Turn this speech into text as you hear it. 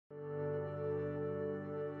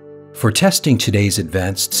For testing today's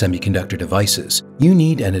advanced semiconductor devices, you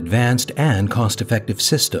need an advanced and cost-effective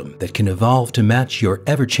system that can evolve to match your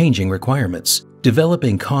ever-changing requirements.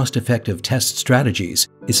 Developing cost-effective test strategies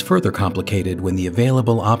is further complicated when the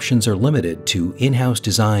available options are limited to in-house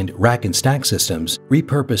designed rack and stack systems,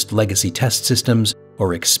 repurposed legacy test systems,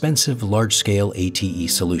 or expensive large-scale ATE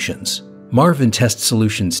solutions. Marvin Test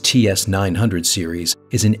Solutions TS-900 series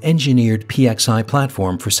is an engineered PXI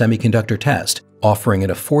platform for semiconductor test, offering an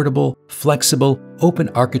affordable, flexible, open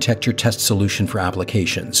architecture test solution for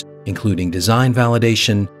applications, including design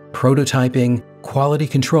validation, prototyping, quality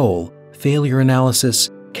control, failure analysis,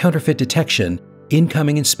 counterfeit detection,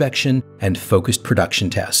 incoming inspection, and focused production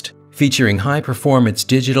test. Featuring high-performance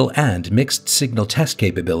digital and mixed-signal test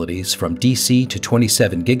capabilities from DC to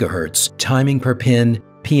 27 GHz, timing per pin,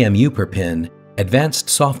 PMU per pin, advanced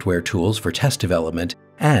software tools for test development,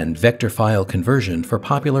 and vector file conversion for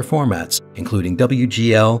popular formats, including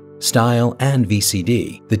WGL, Style, and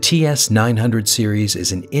VCD. The TS-900 series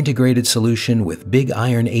is an integrated solution with big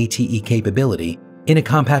iron ATE capability in a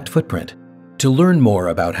compact footprint. To learn more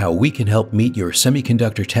about how we can help meet your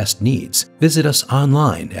semiconductor test needs, visit us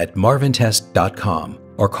online at marvintest.com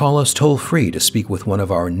or call us toll-free to speak with one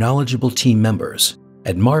of our knowledgeable team members.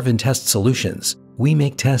 At Marvin Test Solutions, we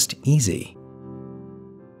make test easy.